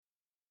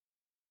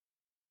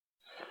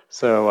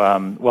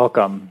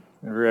Welcome.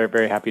 We're very,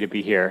 very happy to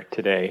be here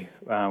today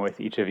with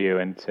each of you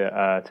and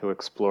to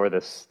explore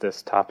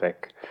this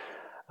topic.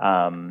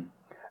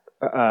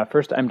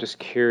 First, I'm just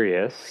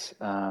curious.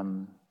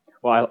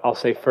 I'll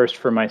say first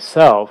for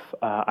myself,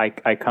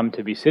 I come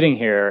to be sitting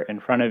here in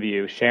front of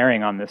you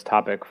sharing on this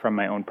topic from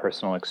my own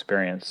personal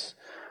experience.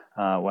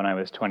 When I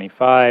was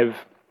 25,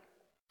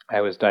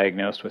 I was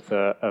diagnosed with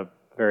a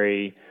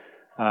very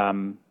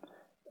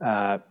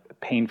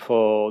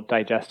painful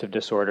digestive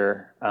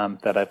disorder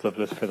that I've lived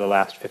with for the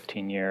last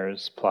 15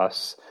 years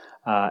plus.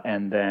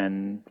 And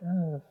then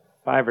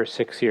 5 or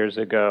 6 years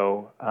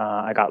ago,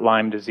 I got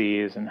Lyme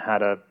disease and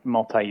had a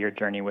multi-year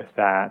journey with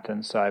that.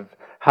 And so I've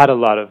had a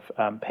lot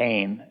of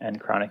pain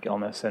and chronic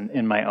illness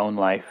in my own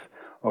life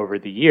over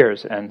the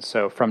years. And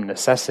so from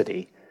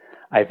necessity,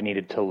 I've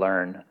needed to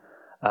learn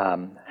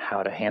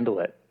how to handle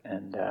it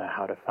and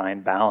how to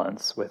find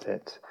balance with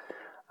it.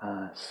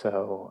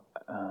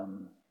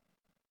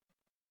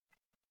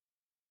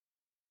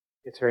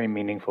 It's very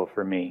meaningful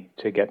for me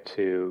to get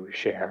to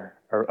share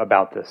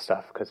about this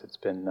stuff because it's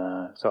been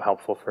so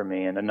helpful for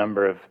me. And a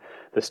number of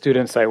the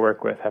students I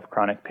work with have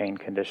chronic pain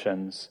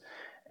conditions,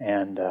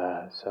 and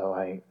so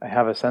I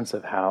have a sense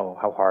of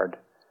how hard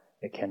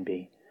it can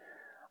be.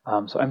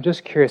 So I'm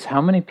just curious,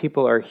 how many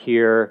people are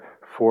here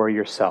for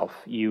yourself?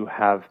 You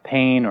have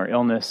pain or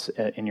illness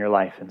in your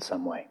life in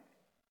some way?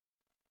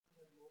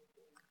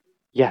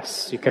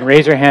 Yes, you can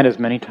raise your hand as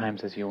many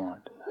times as you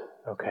want.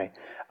 Okay.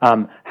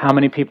 How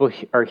many people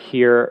are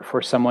here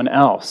for someone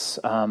else?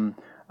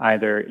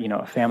 Either,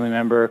 a family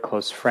member, a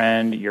close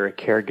friend, you're a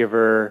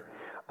caregiver,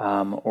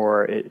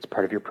 or it's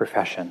part of your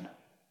profession.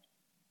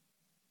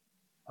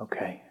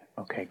 Okay,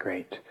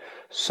 great.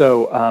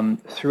 So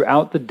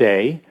throughout the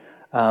day,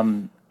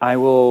 I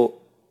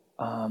will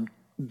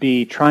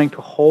be trying to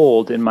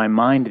hold in my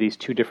mind these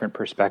two different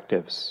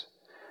perspectives.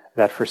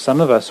 That for some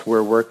of us,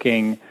 we're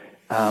working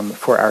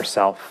for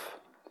ourselves,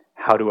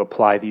 how to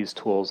apply these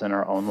tools in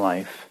our own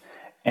life.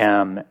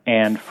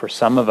 And for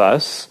some of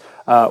us,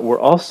 we're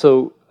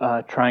also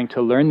trying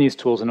to learn these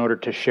tools in order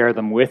to share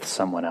them with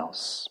someone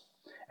else.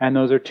 And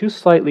those are two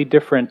slightly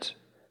different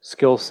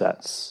skill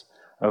sets,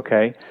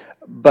 okay?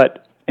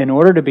 But in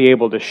order to be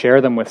able to share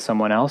them with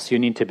someone else, you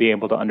need to be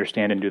able to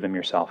understand and do them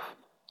yourself,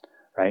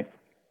 right?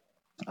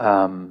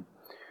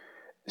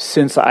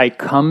 Since I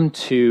come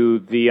to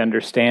the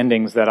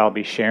understandings that I'll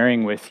be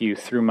sharing with you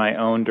through my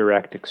own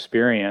direct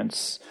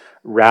experience,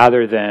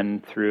 rather than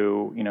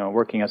through,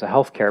 working as a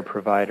healthcare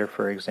provider,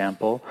 for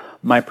example,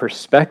 my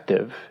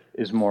perspective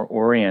is more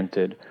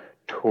oriented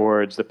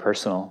towards the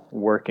personal,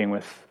 working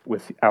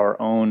with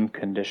our own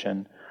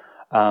condition.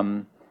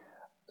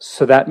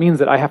 So that means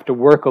that I have to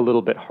work a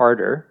little bit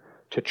harder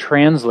to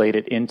translate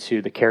it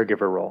into the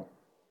caregiver role.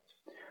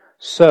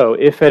 So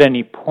if at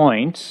any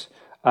point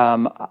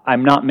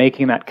I'm not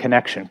making that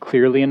connection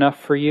clearly enough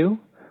for you,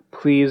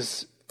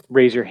 please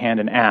raise your hand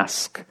and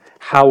ask,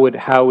 how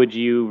would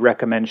you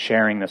recommend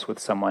sharing this with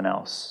someone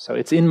else? So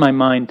it's in my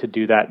mind to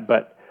do that,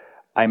 but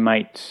I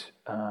might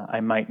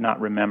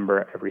not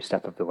remember every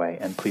step of the way,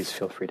 and please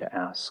feel free to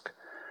ask.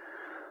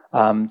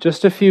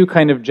 Just a few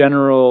kind of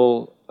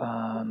general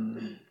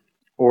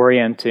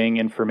orienting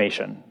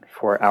information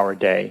for our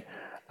day.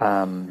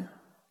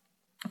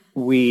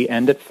 We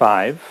end at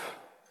 5.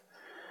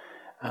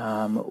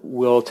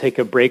 We'll take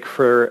a break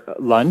for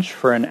lunch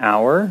for an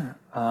hour.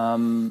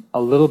 A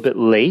little bit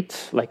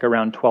late, like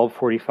around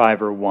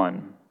 12:45 or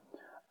 1.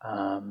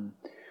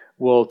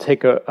 We'll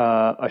take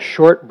a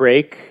short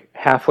break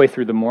halfway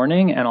through the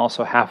morning and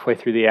also halfway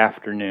through the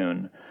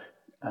afternoon.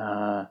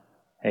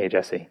 Hey,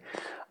 Jesse.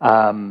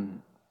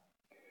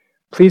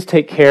 Please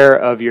take care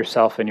of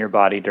yourself and your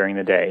body during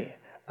the day.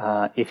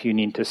 If you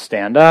need to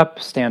stand up,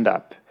 stand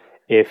up.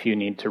 If you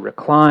need to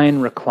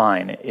recline,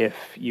 recline. If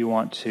you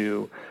want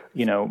to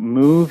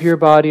move your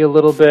body a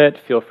little bit,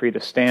 feel free to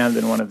stand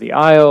in one of the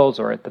aisles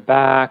or at the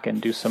back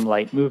and do some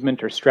light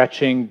movement or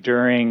stretching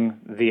during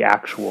the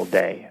actual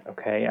day,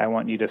 okay? I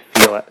want you to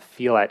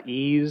feel at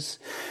ease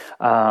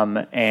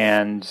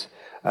and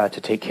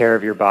to take care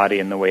of your body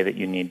in the way that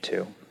you need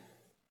to.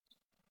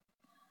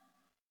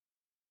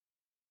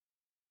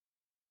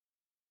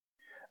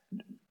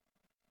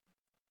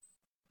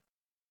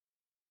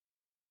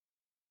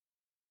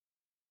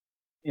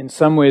 In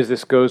some ways,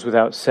 this goes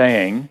without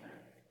saying.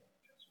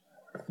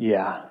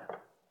 Yeah.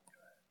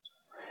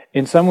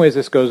 In some ways,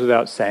 this goes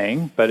without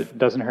saying, but it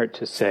doesn't hurt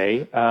to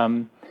say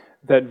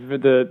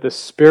that the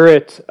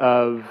spirit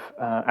of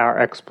our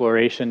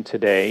exploration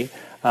today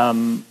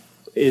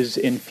is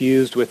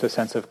infused with a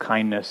sense of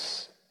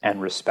kindness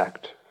and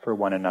respect for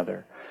one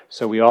another.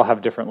 So we all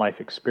have different life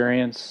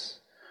experience.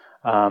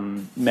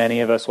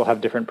 Many of us will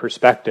have different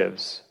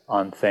perspectives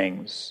on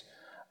things.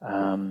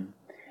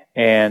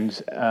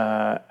 And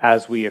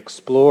as we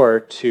explore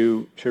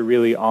to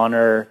really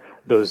honor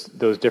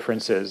those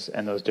differences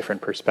and those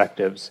different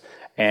perspectives,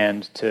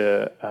 and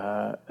to,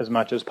 as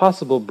much as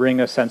possible, bring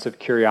a sense of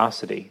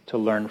curiosity to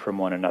learn from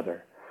one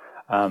another.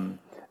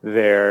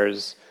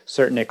 There's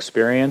certain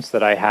experience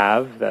that I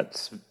have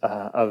that's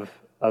of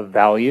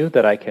value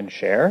that I can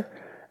share,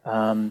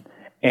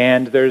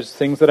 And there's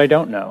things that I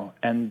don't know.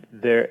 And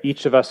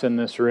each of us in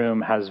this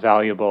room has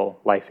valuable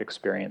life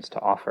experience to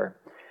offer.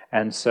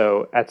 And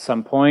so at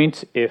some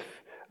point, if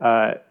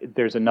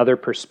there's another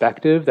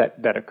perspective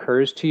that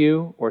occurs to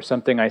you, or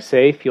something I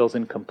say feels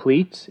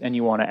incomplete and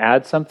you want to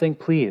add something,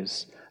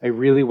 please, I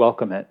really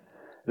welcome it.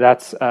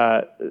 That's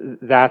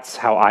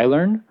how I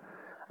learn.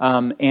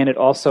 And it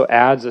also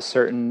adds a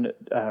certain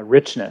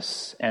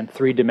richness and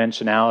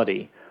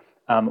three-dimensionality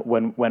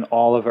when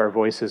all of our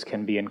voices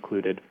can be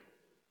included.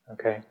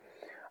 Okay.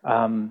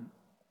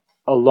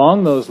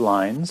 Along those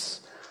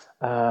lines,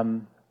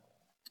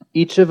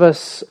 each of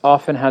us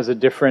often has a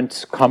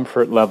different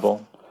comfort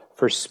level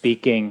for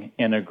speaking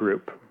in a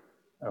group.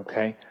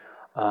 Okay.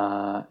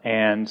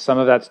 And some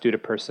of that's due to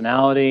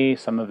personality,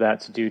 some of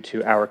that's due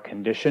to our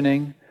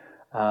conditioning,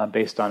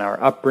 based on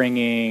our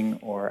upbringing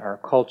or our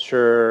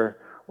culture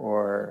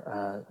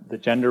or the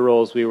gender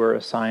roles we were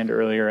assigned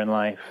earlier in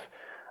life.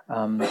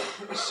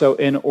 So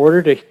in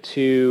order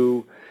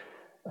to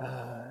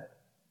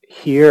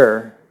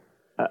hear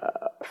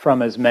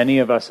from as many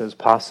of us as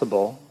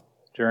possible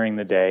during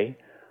the day,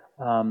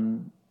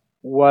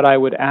 what I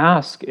would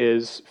ask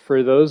is,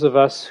 for those of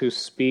us who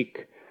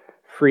speak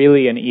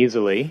freely and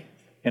easily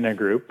in a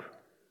group,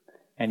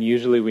 and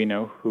usually we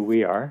know who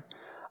we are,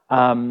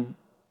 hang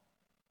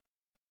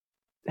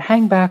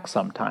back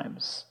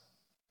sometimes,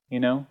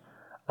 be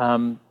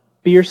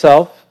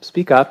yourself,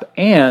 speak up,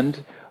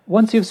 and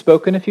once you've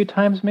spoken a few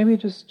times, maybe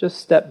just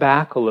step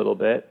back a little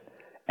bit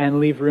and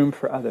leave room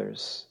for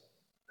others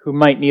who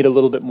might need a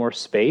little bit more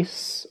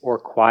space or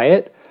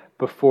quiet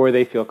before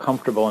they feel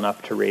comfortable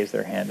enough to raise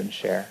their hand and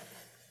share.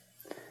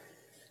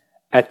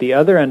 At the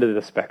other end of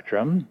the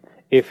spectrum,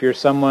 if you're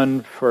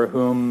someone for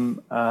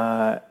whom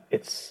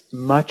it's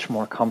much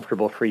more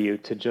comfortable for you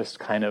to just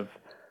kind of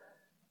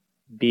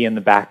be in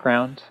the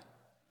background,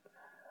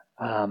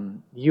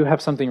 you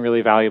have something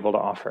really valuable to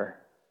offer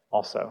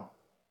also,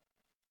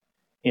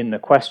 in the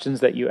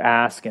questions that you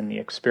ask and the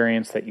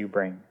experience that you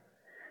bring.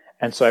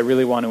 And so I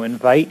really want to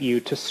invite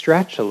you to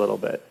stretch a little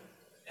bit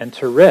and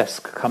to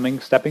risk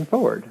stepping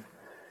forward.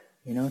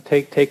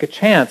 Take a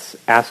chance,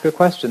 ask a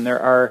question.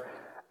 There are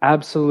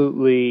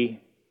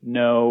absolutely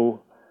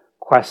no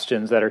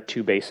questions that are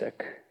too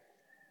basic.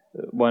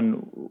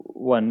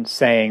 One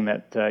saying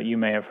that you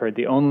may have heard,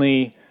 the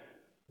only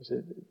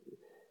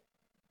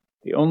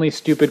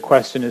stupid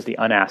question is the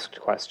unasked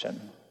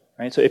question.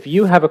 Right? So if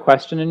you have a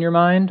question in your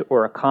mind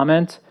or a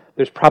comment,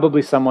 there's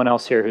probably someone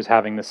else here who's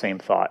having the same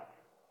thought.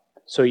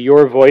 So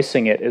your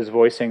voicing it is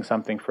voicing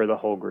something for the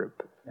whole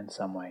group in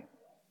some way.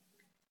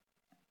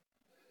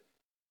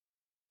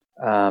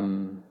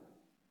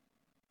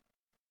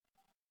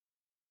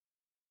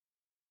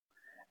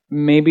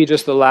 Maybe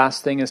just the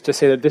last thing is to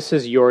say that this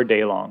is your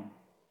day long.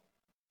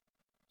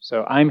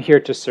 So I'm here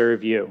to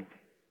serve you.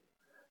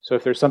 So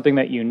if there's something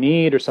that you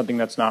need or something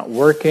that's not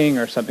working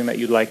or something that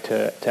you'd like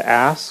to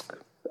ask,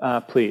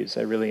 please,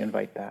 I really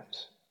invite that.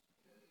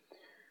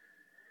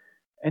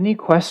 Any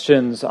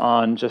questions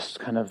on just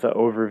kind of the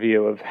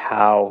overview of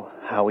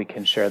how we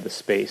can share the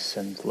space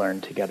and learn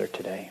together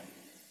today?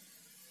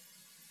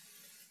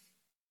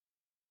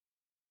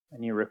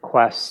 Any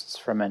requests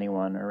from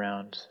anyone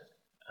around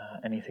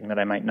anything that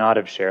I might not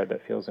have shared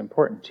that feels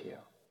important to you?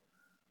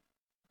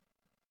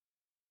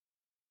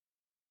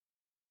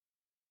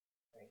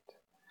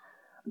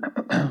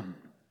 Great.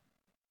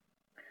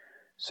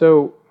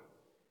 So,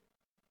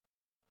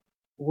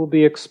 we'll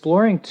be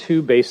exploring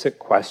two basic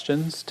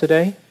questions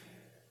today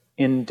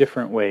in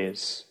different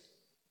ways.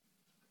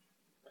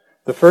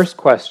 The first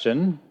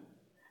question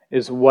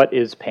is, what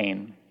is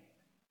pain?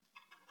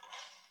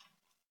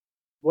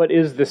 What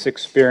is this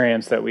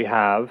experience that we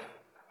have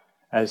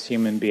as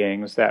human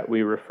beings that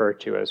we refer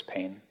to as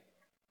pain?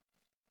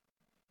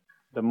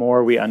 The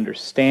more we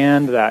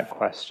understand that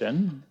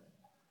question,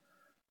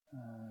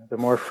 the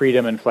more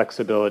freedom and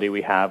flexibility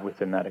we have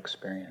within that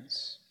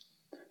experience.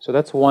 So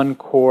that's one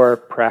core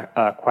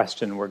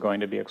question we're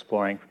going to be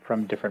exploring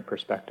from different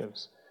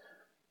perspectives.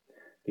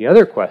 The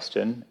other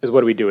question is, what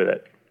do we do with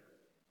it?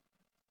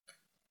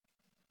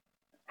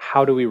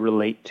 How do we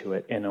relate to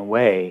it in a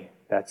way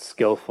that's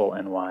skillful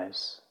and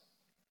wise?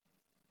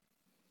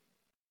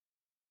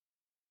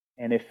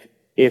 And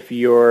if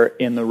you're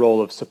in the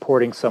role of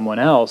supporting someone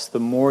else, the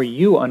more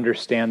you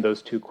understand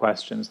those two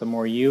questions, the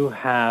more you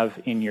have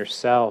in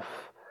yourself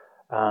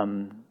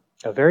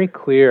a very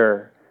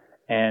clear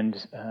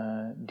and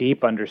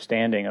deep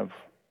understanding of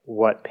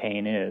what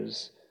pain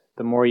is,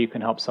 the more you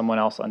can help someone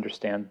else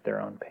understand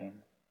their own pain.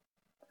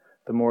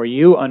 The more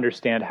you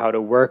understand how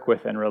to work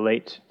with and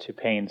relate to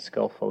pain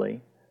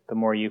skillfully, the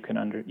more you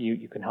can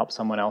you can help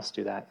someone else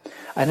do that.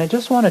 And I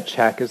just want to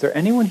check, is there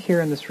anyone here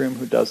in this room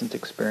who doesn't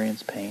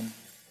experience pain?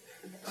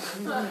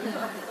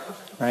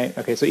 Right?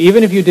 Okay, so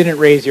even if you didn't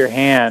raise your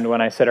hand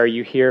when I said, are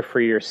you here for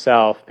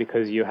yourself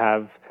because you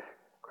have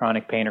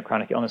chronic pain or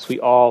chronic illness, we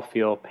all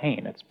feel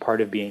pain. It's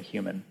part of being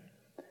human,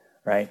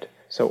 right?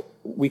 So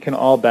we can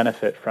all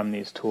benefit from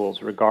these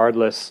tools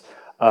regardless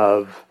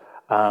of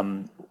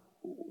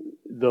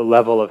the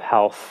level of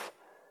health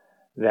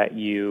that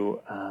you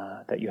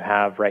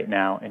have right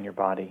now in your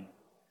body.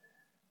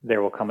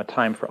 There will come a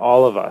time for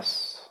all of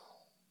us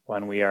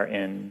when we are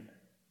in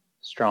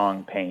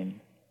strong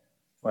pain,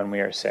 when we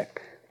are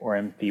sick or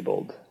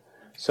enfeebled.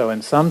 So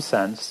in some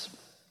sense,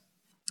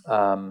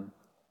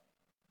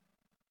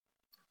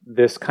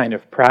 this kind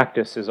of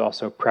practice is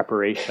also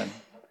preparation.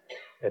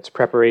 It's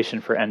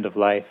preparation for end of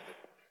life,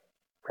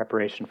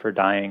 preparation for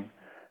dying,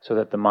 so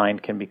that the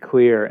mind can be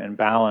clear and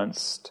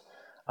balanced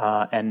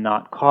and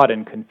not caught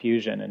in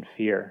confusion and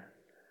fear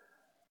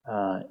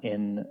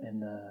in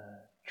the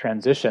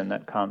transition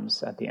that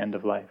comes at the end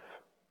of life,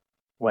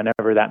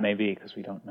 whenever that may be, because we don't know.